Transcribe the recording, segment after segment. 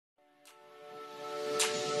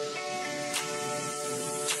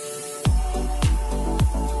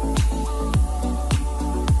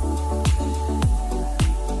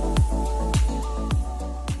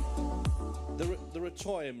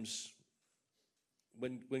times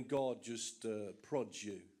when God just prods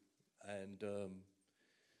you, and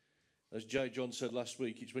as J. John said last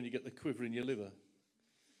week, it's when you get the quiver in your liver.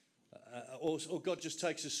 Or God just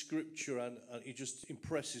takes a scripture and he just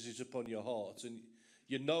impresses it upon your heart, and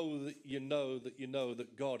you know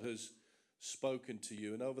that God has spoken to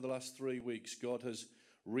you. And over the last 3 weeks, God has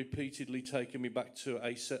repeatedly taken me back to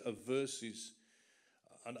a set of verses.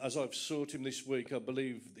 And as I've sought him this week, I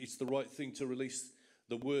believe it's the right thing to release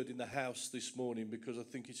the word in the house this morning, because I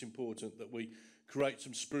think it's important that we create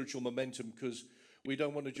some spiritual momentum, because we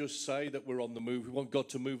don't want to just say that we're on the move. We want God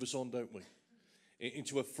to move us on, don't we?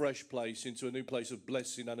 Into a fresh place, into a new place of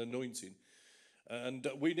blessing and anointing. And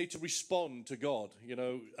we need to respond to God,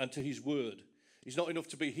 and to his word. It's not enough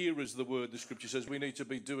to be hearers of the word, the scripture says. We need to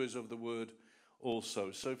be doers of the word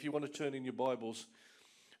also. So if you want to turn in your Bibles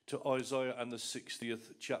to Isaiah and the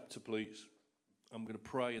 60th chapter, please. I'm going to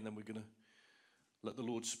pray and then we're going to let the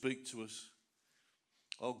Lord speak to us.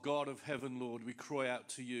 Oh God of heaven, Lord, we cry out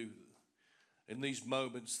to you in these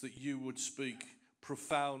moments that you would speak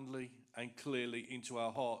profoundly and clearly into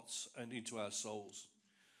our hearts and into our souls.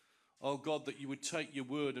 Oh God, that you would take your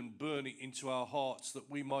word and burn it into our hearts, that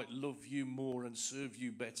we might love you more and serve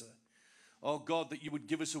you better. Oh God, that you would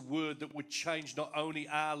give us a word that would change not only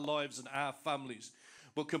our lives and our families,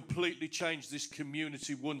 but completely change this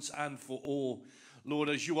community once and for all. Lord,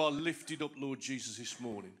 as you are lifted up, Lord Jesus, this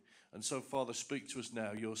morning. And so, Father, speak to us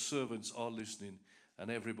now. Your servants are listening. And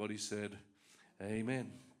everybody said,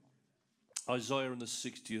 amen. Isaiah in the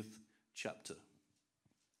 60th chapter.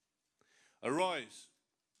 Arise,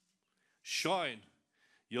 shine,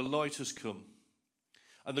 your light has come,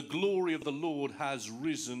 and the glory of the Lord has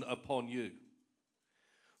risen upon you.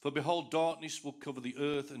 For behold, darkness will cover the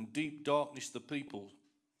earth, and deep darkness the people.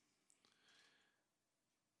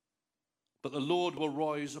 But the Lord will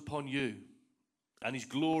rise upon you, and his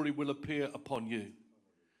glory will appear upon you.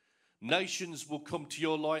 Nations will come to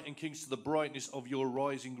your light, and kings to the brightness of your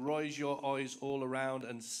rising. Rise your eyes all around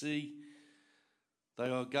and see. They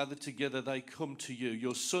are gathered together, they come to you.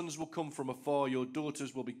 Your sons will come from afar, your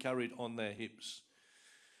daughters will be carried on their hips.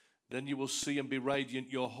 Then you will see and be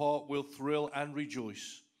radiant, your heart will thrill and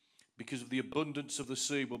rejoice, because of the abundance of the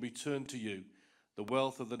sea will be turned to you. The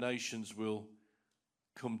wealth of the nations will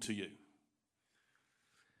come to you.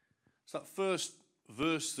 It's that first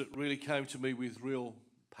verse that really came to me with real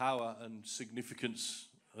power and significance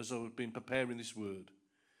as I've been preparing this word.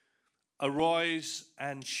 Arise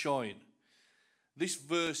and shine. This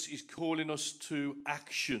verse is calling us to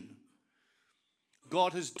action.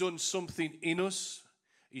 God has done something in us.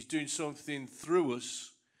 He's doing something through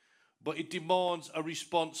us, but it demands a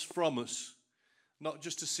response from us, not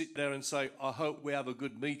just to sit there and say, I hope we have a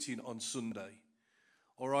good meeting on Sunday,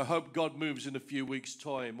 or I hope God moves in a few weeks'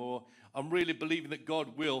 time, or I'm really believing that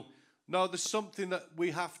God will. No, there's something that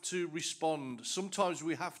we have to respond. Sometimes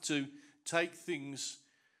we have to take things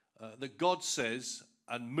that God says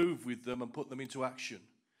and move with them and put them into action.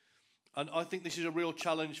 And I think this is a real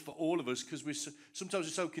challenge for all of us, because sometimes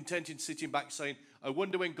we're so content in sitting back saying, I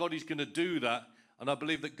wonder when God is going to do that. And I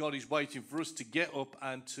believe that God is waiting for us to get up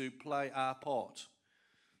and to play our part.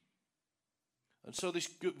 And so this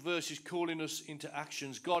verse is calling us into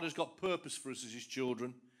actions. God has got purpose for us as his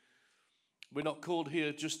children. We're not called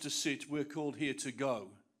here just to sit, we're called here to go.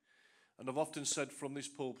 And I've often said from this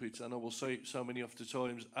pulpit, and I will say it so many other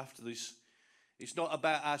times after this, it's not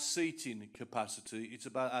about our seating capacity, it's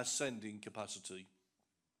about our sending capacity.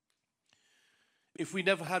 If we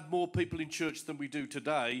never had more people in church than we do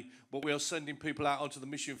today, but we are sending people out onto the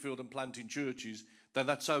mission field and planting churches, then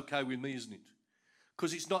that's okay with me, isn't it?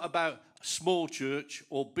 Because it's not about small church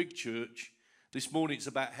or big church. This morning it's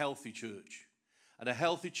about healthy church. And a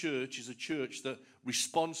healthy church is a church that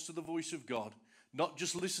responds to the voice of God, not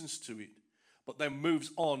just listens to it, but then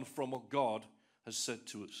moves on from what God has said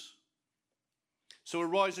to us. So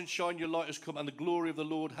arise and shine, your light has come, and the glory of the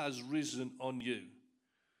Lord has risen on you.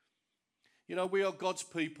 You know, we are God's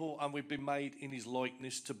people, and we've been made in his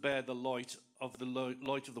likeness to bear the light of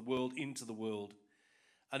the world into the world.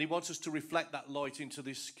 And he wants us to reflect that light into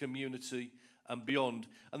this community and beyond.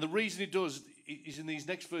 And the reason he does is in these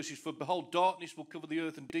next verses. For behold, darkness will cover the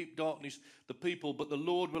earth, and deep darkness the people, but the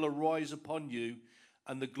Lord will arise upon you,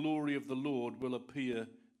 and the glory of the Lord will appear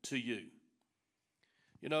to you.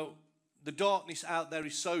 You know, the darkness out there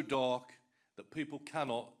is so dark that people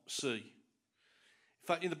cannot see. In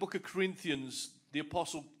fact, in the book of Corinthians, the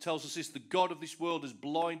apostle tells us this: the God of this world has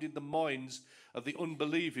blinded the minds of the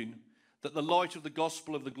unbelieving, that the light of the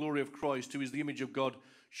gospel of the glory of Christ, who is the image of God,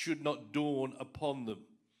 should not dawn upon them.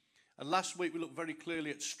 And last week we looked very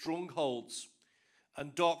clearly at strongholds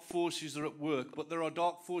and dark forces are at work. But there are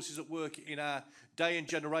dark forces at work in our day and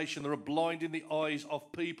generation that are blinding the eyes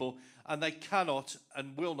of people, and they cannot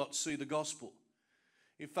and will not see the gospel.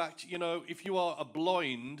 In fact, you know, if you are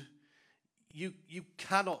blind, you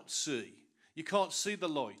cannot see. You can't see the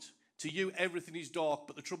light. To you, everything is dark,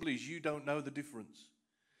 but the trouble is you don't know the difference.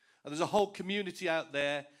 And there's a whole community out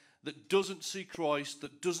there that doesn't see Christ,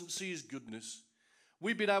 that doesn't see his goodness.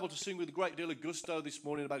 We've been able to sing with a great deal of gusto this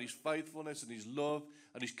morning about his faithfulness and his love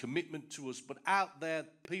and his commitment to us. But out there,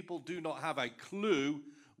 people do not have a clue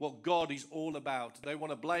what God is all about. They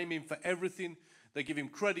want to blame him for everything. They give him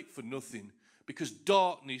credit for nothing, because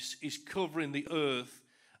darkness is covering the earth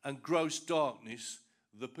and gross darkness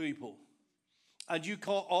the people. And you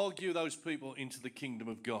can't argue those people into the kingdom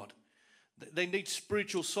of God. They need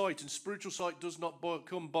spiritual sight, and spiritual sight does not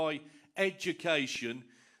come by education.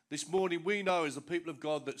 This morning we know as the people of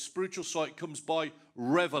God that spiritual sight comes by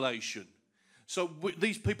revelation. So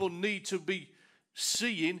these people need to be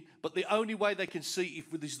seeing, but the only way they can see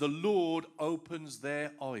is the Lord opens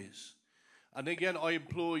their eyes. And again, I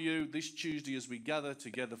implore you this Tuesday as we gather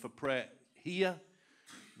together for prayer here,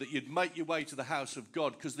 that you'd make your way to the house of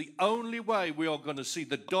God, because the only way we are going to see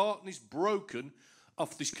the darkness broken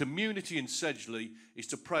of this community in Sedgley is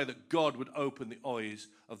to pray that God would open the eyes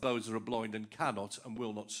of those that are blind and cannot and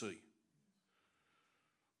will not see.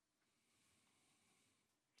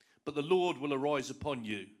 But the Lord will arise upon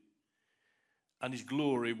you, and his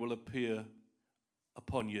glory will appear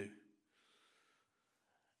upon you.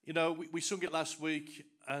 You know, we sung it last week,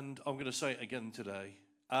 and I'm going to say it again today.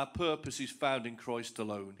 Our purpose is found in Christ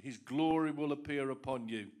alone. His glory will appear upon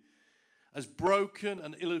you. As broken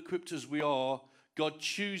and ill-equipped as we are, God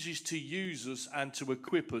chooses to use us and to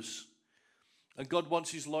equip us. And God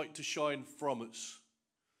wants his light to shine from us.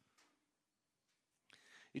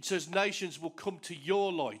 It says nations will come to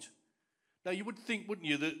your light. Now you would think, wouldn't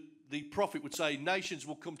you, that the prophet would say nations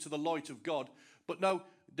will come to the light of God. But no,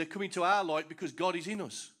 they're coming to our light because God is in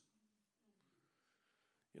us.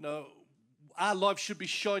 You know, our life should be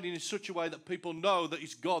shining in such a way that people know that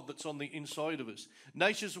it's God that's on the inside of us.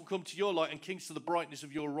 Nations will come to your light and kings to the brightness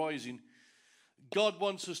of your rising. God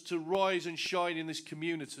wants us to rise and shine in this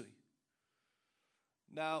community.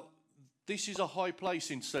 Now, this is a high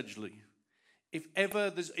place in Sedgley. If ever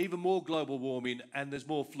there's even more global warming and there's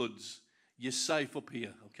more floods, you're safe up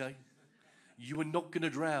here, okay? You are not going to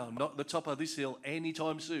drown, not at the top of this hill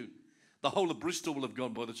anytime soon. The whole of Bristol will have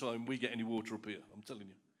gone by the time we get any water up here, I'm telling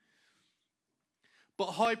you. But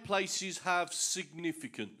high places have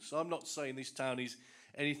significance. I'm not saying this town is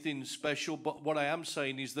anything special, but what I am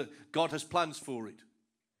saying is that God has plans for it.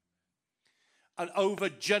 And over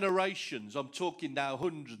generations, I'm talking now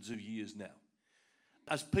hundreds of years now,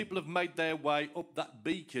 as people have made their way up that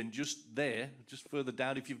beacon just there, just further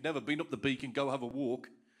down. If you've never been up the beacon, go have a walk.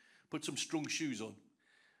 Put some strong shoes on.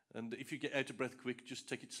 And if you get out of breath quick, just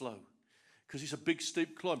take it slow. Because it's a big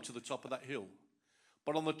steep climb to the top of that hill.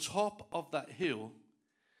 But on the top of that hill,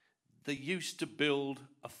 they used to build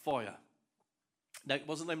a fire. Now, it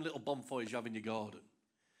wasn't them little bonfires you have in your garden.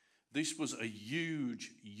 This was a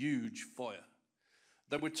huge, huge fire.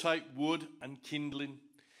 They would take wood and kindling,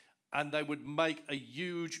 and they would make a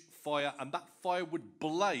huge fire, and that fire would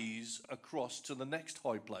blaze across to the next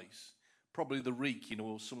high place, probably the Wrekin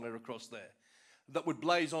or somewhere across there. That would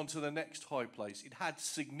blaze on to the next high place. It had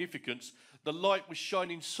significance. The light was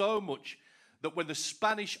shining so much that when the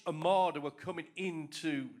Spanish Armada were coming in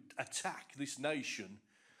to attack this nation,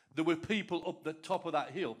 there were people up the top of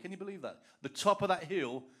that hill. Can you believe that? The top of that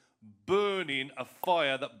hill burning a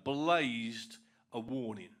fire that blazed a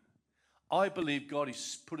warning. I believe God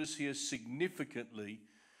has put us here significantly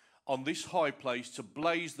on this high place to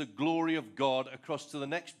blaze the glory of God across to the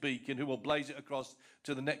next beacon, who will blaze it across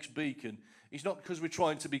to the next beacon. It's not because we're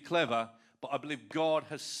trying to be clever, but I believe God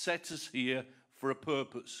has set us here for a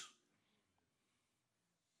purpose.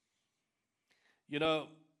 You know,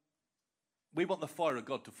 we want the fire of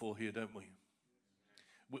God to fall here, don't we?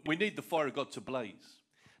 We need the fire of God to blaze.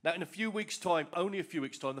 Now, in a few weeks' time, only a few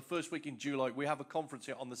weeks' time, the first week in July, we have a conference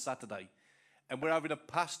here on the Saturday. And we're having a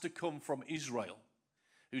pastor come from Israel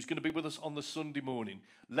who's going to be with us on the Sunday morning.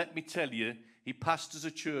 Let me tell you, he pastors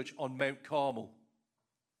a church on Mount Carmel,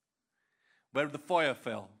 where the fire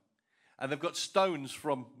fell. And they've got stones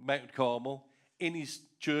from Mount Carmel in his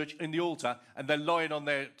church, in the altar, and they're lying on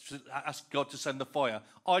there to ask God to send the fire.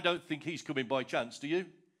 I don't think he's coming by chance, do you?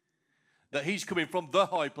 That he's coming from the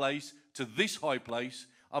high place to this high place.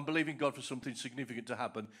 I'm believing God for something significant to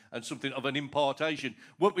happen and something of an impartation.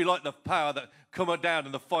 Won't we like the power that come down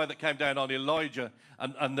and the fire that came down on Elijah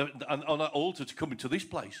and on that altar to come into this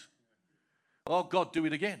place? Oh, God, do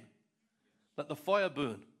it again. Let the fire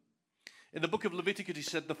burn. In the book of Leviticus, he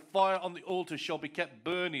said, the fire on the altar shall be kept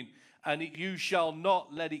burning, and you shall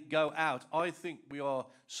not let it go out. I think we are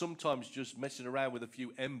sometimes just messing around with a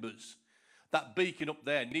few embers. That beacon up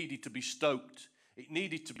there needed to be stoked. It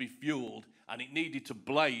needed to be fueled, and it needed to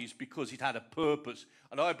blaze because it had a purpose.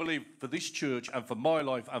 And I believe for this church and for my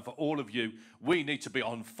life and for all of you, we need to be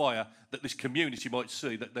on fire, that this community might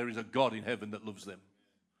see that there is a God in heaven that loves them.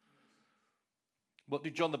 What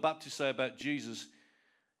did John the Baptist say about Jesus?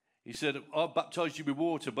 He said, I'll baptize you with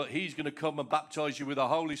water, but he's going to come and baptize you with the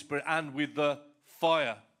Holy Spirit and with the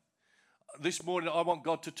fire. This morning, I want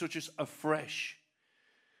God to touch us afresh.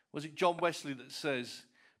 Was it John Wesley that says,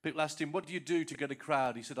 people asked him, what do you do to get a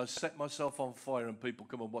crowd? He said, I set myself on fire and people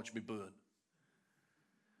come and watch me burn.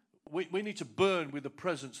 We need to burn with the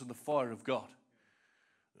presence and the fire of God.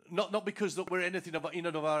 Not because that we're anything in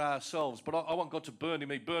and of ourselves, but I want God to burn in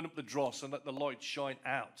me, burn up the dross and let the light shine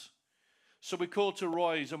out. So we're called to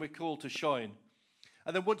rise and we're called to shine.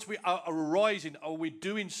 And then once we are rising, or we're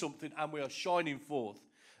doing something and we are shining forth,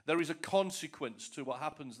 there is a consequence to what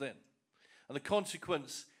happens then. And the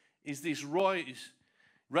consequence is this: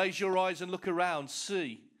 raise your eyes and look around,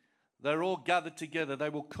 see, they're all gathered together, they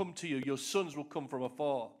will come to you, your sons will come from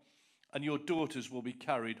afar, and your daughters will be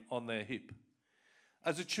carried on their hip.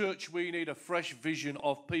 As a church, we need a fresh vision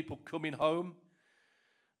of people coming home.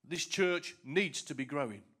 This church needs to be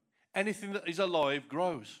growing. Anything that is alive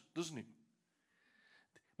grows, doesn't it?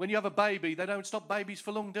 When you have a baby, they don't stop babies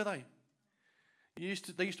for long, do they? They used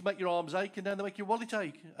to make your arms ache, and then they make your wallet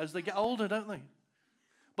ache as they get older, don't they?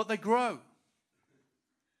 But they grow.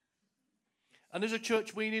 And as a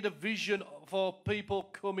church, we need a vision for people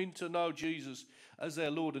coming to know Jesus as their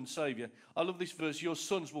Lord and Savior. I love this verse, your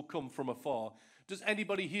sons will come from afar. Does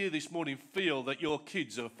anybody here this morning feel that your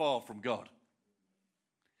kids are far from God?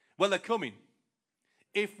 Well, they're coming.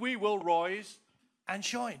 If we will rise and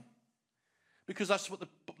shine. Because that's what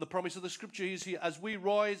the promise of the scripture is here. As we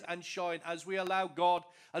rise and shine, as we allow God,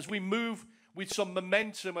 as we move with some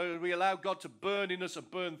momentum, as we allow God to burn in us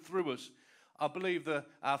and burn through us, I believe that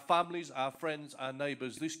our families, our friends, our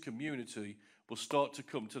neighbours, this community will start to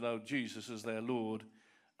come to know Jesus as their Lord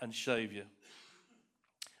and Saviour.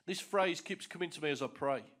 This phrase keeps coming to me as I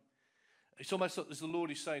pray. It's almost like the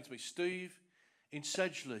Lord is saying to me, Steve, in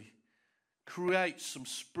Sedgley, create some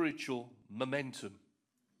spiritual momentum.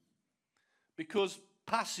 Because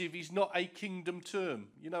passive is not a kingdom term.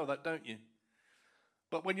 You know that, don't you?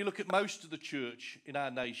 But when you look at most of the church in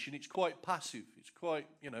our nation, it's quite passive. It's quite,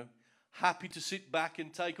 happy to sit back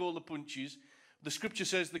and take all the punches. The scripture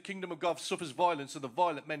says the kingdom of God suffers violence and the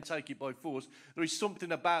violent men take it by force. There is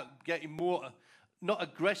something about getting more, not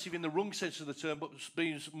aggressive in the wrong sense of the term, but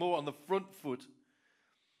being more on the front foot.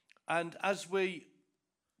 And as we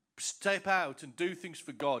step out and do things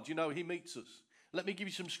for God, he meets us. Let me give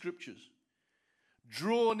you some scriptures.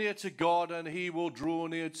 Draw near to God and he will draw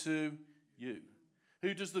near to you.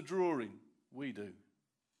 Who does the drawing? We do.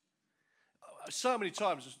 So many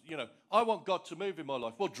times, I want God to move in my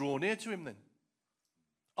life. Well, draw near to him then.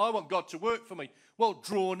 I want God to work for me. Well,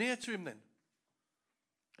 draw near to him then.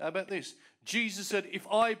 How about this? Jesus said, if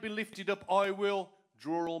I be lifted up, I will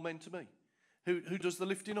draw all men to me. Who does the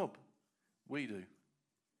lifting up? We do.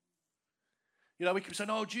 We keep saying,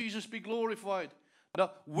 oh, Jesus be glorified. No,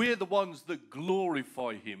 we're the ones that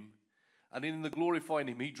glorify him. And in the glorifying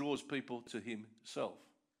him, he draws people to himself.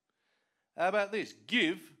 How about this?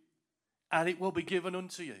 Give, and it will be given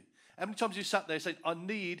unto you. How many times you sat there saying, I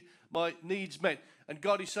need my needs met? And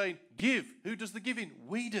God is saying, give. Who does the giving?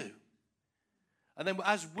 We do. And then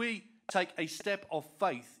as we take a step of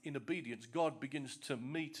faith in obedience, God begins to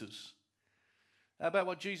meet us. How about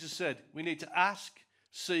what Jesus said? We need to ask,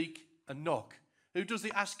 seek, and knock. Who does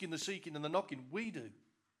the asking, the seeking, and the knocking? We do.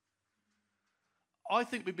 I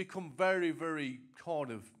think we become very, very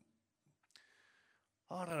kind of,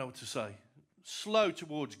 I don't know what to say, slow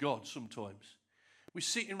towards God sometimes. We're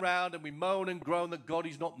sitting around and we moan and groan that God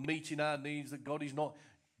is not meeting our needs, that God is not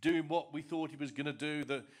doing what we thought he was going to do,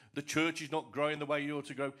 that the church is not growing the way it ought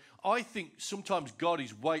to grow. I think sometimes God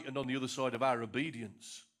is waiting on the other side of our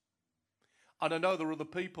obedience. And I know there are other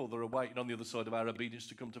people that are waiting on the other side of our obedience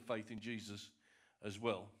to come to faith in Jesus as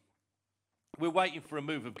well. We're waiting for a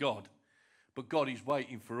move of God, but God is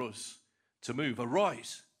waiting for us to move.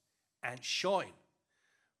 Arise and shine,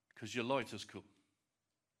 because your light has come.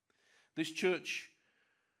 This church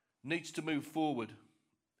needs to move forward,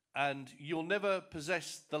 and you'll never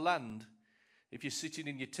possess the land if you're sitting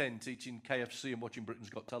in your tent eating KFC and watching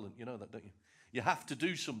Britain's Got Talent. You know that, don't you? You have to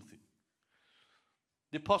do something.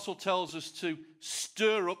 The apostle tells us to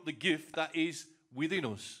stir up the gift that is within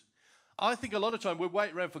us. I think a lot of time we're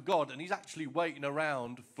waiting around for God, and he's actually waiting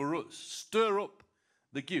around for us. Stir up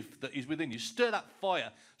the gift that is within you. Stir that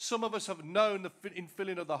fire. Some of us have known the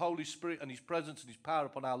infilling of the Holy Spirit and his presence and his power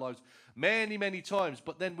upon our lives many, many times,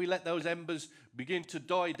 but then we let those embers begin to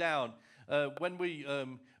die down. When we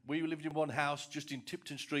lived in one house just in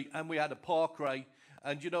Tipton Street, and we had a park-ray,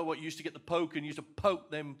 and you know what, you used to get the poker and you used to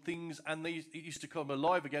poke them things, and it used to come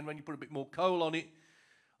alive again when you put a bit more coal on it.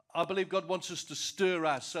 I believe God wants us to stir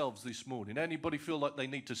ourselves this morning. Anybody feel like they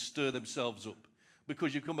need to stir themselves up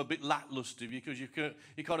because you come a bit lackluster, because you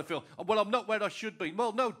kind of feel, well, I'm not where I should be.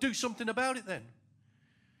 Well, no, do something about it then.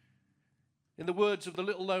 In the words of the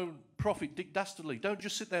little-known prophet Dick Dastardly, don't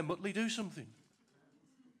just sit there, Muttley, do something.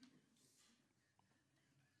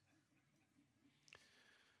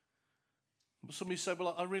 Somebody said,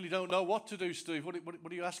 well, I really don't know what to do, Steve. What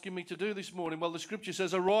are you asking me to do this morning? Well, the scripture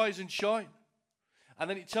says, arise and shine. And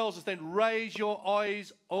then it tells us, then raise your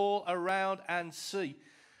eyes all around and see.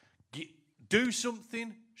 Do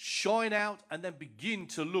something, shine out, and then begin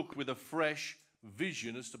to look with a fresh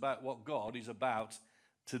vision as to about what God is about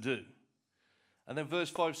to do. And then verse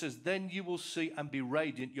 5 says, then you will see and be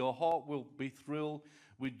radiant. Your heart will be thrilled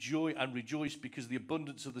with joy and rejoice, because the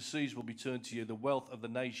abundance of the seas will be turned to you. The wealth of the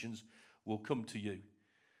nations will come to you.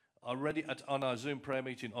 I read it on our Zoom prayer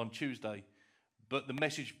meeting on Tuesday, but the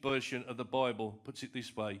Message version of the Bible puts it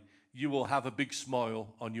this way: you will have a big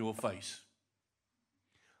smile on your face.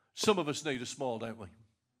 Some of us need a smile, don't we?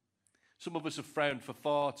 Some of us have frowned for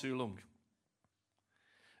far too long.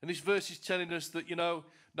 And this verse is telling us that, you know,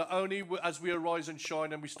 not only as we arise and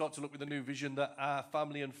shine and we start to look with a new vision, that our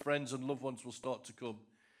family and friends and loved ones will start to come.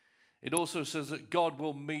 It also says that God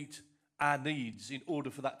will meet our needs in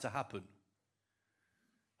order for that to happen.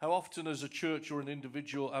 How often as a church or an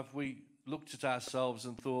individual have we looked at ourselves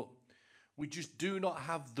and thought, we just do not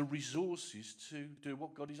have the resources to do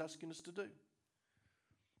what God is asking us to do?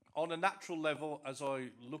 On a natural level, as I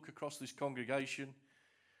look across this congregation,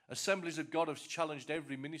 Assemblies of God have challenged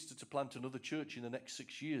every minister to plant another church in the next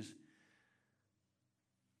 6 years.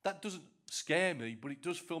 That doesn't scare me, but it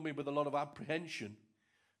does fill me with a lot of apprehension,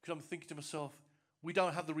 because I'm thinking to myself, we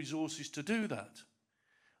don't have the resources to do that.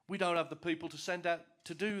 We don't have the people to send out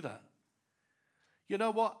to do that. You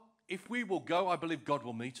know what? If we will go, I believe God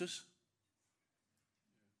will meet us.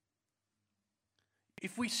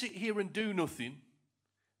 If we sit here and do nothing,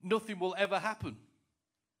 nothing will ever happen.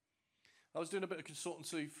 I was doing a bit of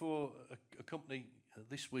consultancy for a company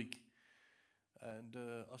this week, and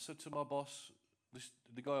I said to my boss,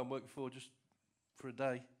 the guy I'm working for just for a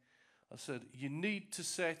day, I said, you need to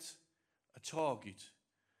set a target,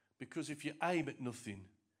 because if you aim at nothing,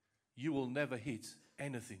 you will never hit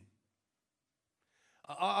anything.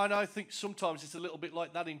 And I think sometimes it's a little bit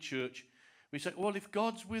like that in church. We say, well, if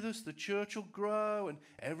God's with us, the church will grow and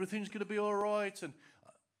everything's going to be all right. And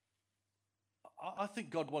I think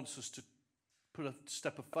God wants us to put a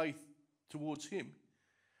step of faith towards him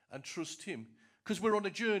and trust him, because we're on a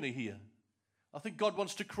journey here. I think God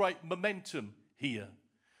wants to create momentum here,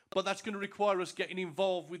 but that's going to require us getting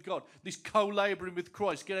involved with God, this co-laboring with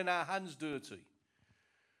Christ, getting our hands dirty.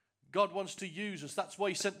 God wants to use us. That's why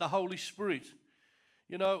he sent the Holy Spirit.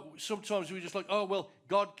 You know, sometimes we're just like, oh, well,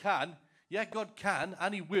 God can. Yeah, God can,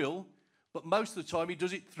 and he will, but most of the time he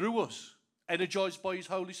does it through us, energized by his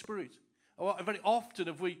Holy Spirit. Very often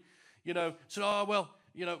have we, said, oh, well,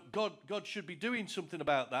 God should be doing something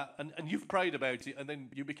about that, and you've prayed about it, and then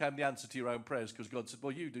you became the answer to your own prayers, because God said,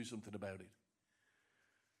 well, you do something about it.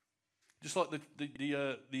 Just like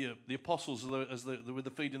the apostles, as they were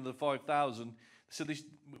feeding the 5,000, they said,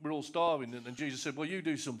 we're all starving, and Jesus said, well, you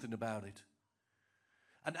do something about it.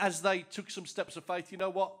 And as they took some steps of faith, you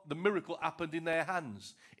know what? The miracle happened in their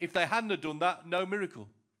hands. If they hadn't have done that, no miracle.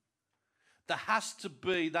 There has to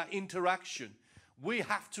be that interaction. We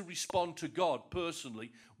have to respond to God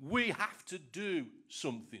personally. We have to do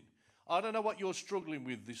something. I don't know what you're struggling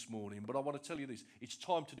with this morning, but I want to tell you this. It's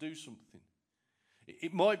time to do something.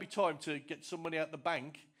 It might be time to get some money out the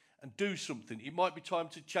bank and do something. It might be time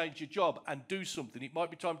to change your job and do something. It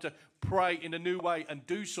might be time to pray in a new way and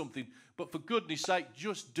do something. But for goodness sake,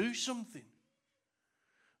 just do something.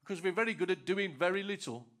 Because we're very good at doing very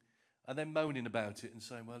little and then moaning about it and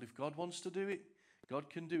saying, well, if God wants to do it,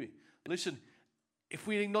 God can do it. Listen, if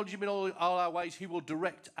we acknowledge him in all our ways, he will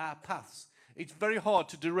direct our paths. It's very hard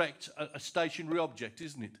to direct a stationary object,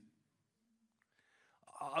 isn't it?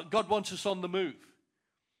 God wants us on the move.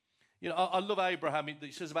 You know, I love Abraham.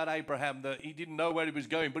 It says about Abraham that he didn't know where he was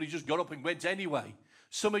going, but he just got up and went anyway.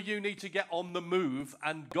 Some of you need to get on the move,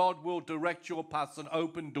 and God will direct your paths and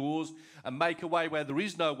open doors and make a way where there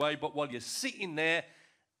is no way. But while you're sitting there,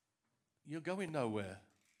 you're going nowhere.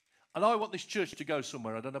 And I want this church to go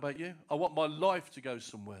somewhere. I don't know about you. I want my life to go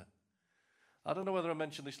somewhere. I don't know whether I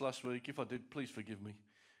mentioned this last week. If I did, please forgive me,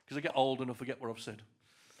 because I get old and I forget what I've said.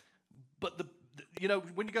 But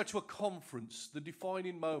when you go to a conference, the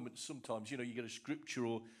defining moments sometimes, you get a scripture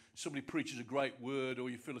or somebody preaches a great word or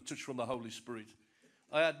you feel a touch from the Holy Spirit.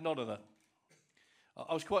 I had none of that.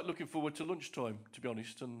 I was quite looking forward to lunchtime, to be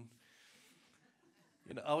honest, and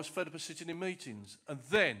I was fed up of sitting in meetings. And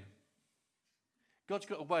then God's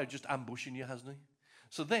got a way of just ambushing you, hasn't he?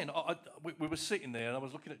 So then we were sitting there and I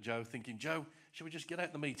was looking at Joe thinking, Joe, shall we just get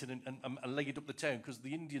out the meeting and leg it up the town because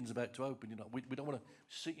the Indian's about to open, we don't want to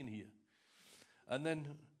sit in here. And then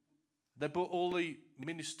they brought all the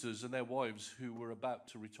ministers and their wives who were about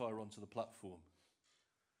to retire onto the platform.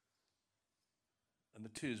 And the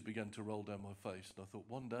tears began to roll down my face. And I thought,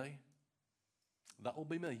 one day, that will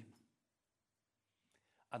be me.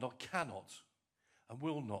 And I cannot and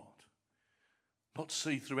will not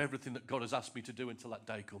see through everything that God has asked me to do until that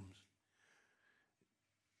day comes.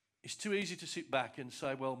 It's too easy to sit back and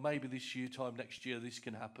say, well, maybe this year time, next year, this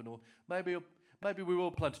can happen. Or maybe we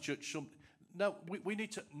will plant a church. No, we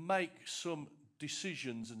need to make some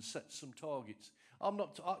decisions and set some targets.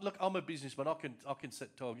 Look, I'm a businessman. I can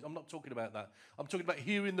set targets. I'm not talking about that. I'm talking about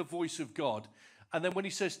hearing the voice of God. And then when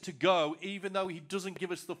he says to go, even though he doesn't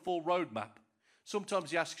give us the full roadmap,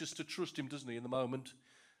 sometimes he asks us to trust him, doesn't he, in the moment?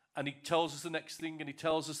 And he tells us the next thing, and he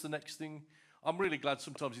tells us the next thing. I'm really glad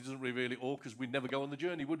sometimes he doesn't reveal it all, because we'd never go on the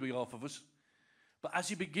journey, would we, half of us? But as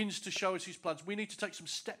he begins to show us his plans, we need to take some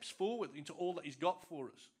steps forward into all that he's got for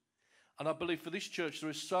us. And I believe for this church, there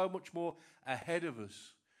is so much more ahead of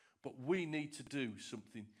us. But we need to do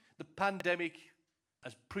something. The pandemic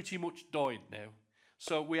has pretty much died now.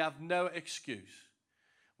 So we have no excuse.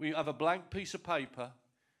 We have a blank piece of paper.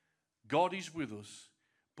 God is with us.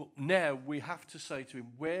 But now we have to say to him,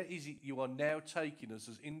 where is it you are now taking us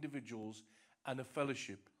as individuals and a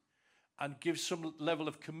fellowship? And give some level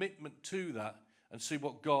of commitment to that and see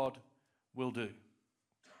what God will do.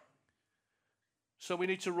 So we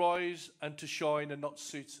need to rise and to shine and not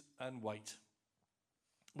sit and wait.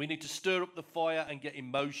 We need to stir up the fire and get in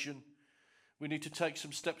motion. We need to take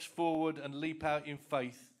some steps forward and leap out in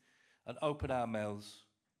faith and open our mouths.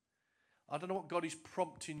 I don't know what God is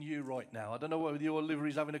prompting you right now. I don't know whether your liver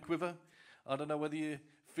is having a quiver. I don't know whether you're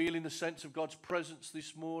feeling the sense of God's presence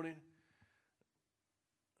this morning.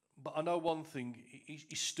 But I know one thing,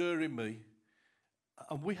 he's stirring me.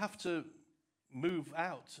 And we have to move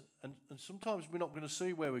out. And sometimes we're not going to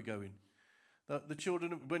see where we're going. The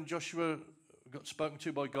children, when Joshua got spoken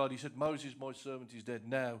to by God, he said, Moses, my servant, is dead.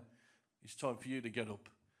 Now it's time for you to get up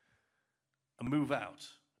and move out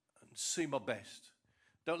and see my best.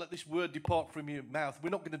 Don't let this word depart from your mouth.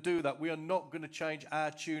 We're not going to do that. We are not going to change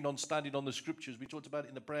our tune on standing on the scriptures. We talked about it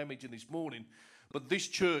in the prayer meeting this morning. But this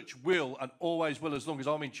church will, and always will, as long as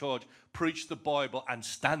I'm in charge, preach the Bible and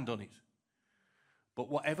stand on it. But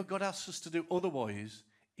whatever God asks us to do otherwise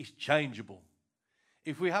is changeable.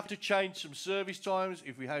 If we have to change some service times,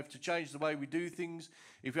 if we have to change the way we do things,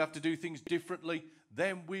 if we have to do things differently,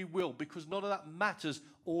 then we will, because none of that matters.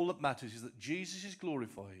 All that matters is that Jesus is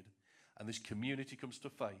glorified and this community comes to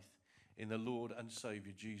faith in the Lord and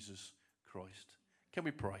Saviour, Jesus Christ. Can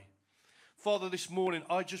we pray? Father, this morning,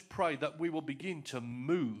 I just pray that we will begin to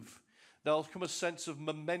move. There'll come a sense of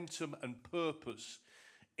momentum and purpose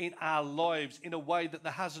in our lives in a way that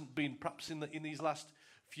there hasn't been perhaps in these last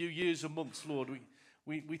few years and months, Lord.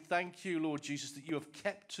 We thank you, Lord Jesus, that you have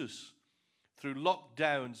kept us through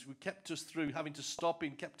lockdowns. We kept us through having to stop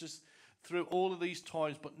in, kept us through all of these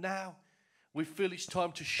times. But now we feel it's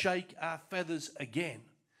time to shake our feathers again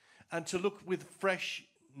and to look with fresh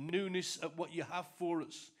newness at what you have for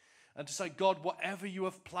us. And to say, God, whatever you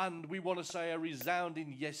have planned, we want to say a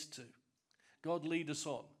resounding yes to. God, lead us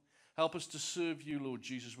on. Help us to serve you, Lord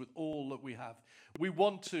Jesus, with all that we have. We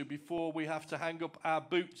want to, before we have to hang up our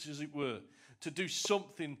boots, as it were, to do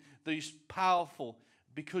something that is powerful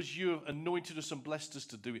because you have anointed us and blessed us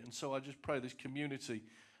to do it. And so I just pray this community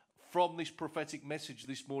from this prophetic message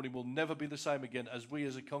this morning will never be the same again as we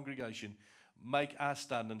as a congregation make our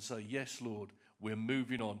stand and say, yes, Lord, we're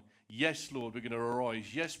moving on. Yes, Lord, we're going to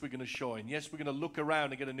arise. Yes, we're going to shine. Yes, we're going to look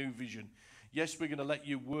around and get a new vision. Yes, we're going to let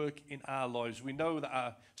you work in our lives. We know that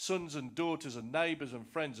our sons and daughters and neighbours and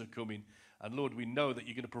friends are coming. And Lord, we know that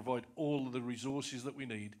you're going to provide all of the resources that we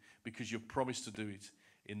need because you've promised to do it.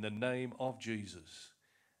 In the name of Jesus.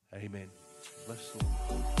 Amen. Bless the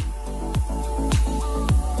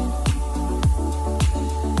Lord.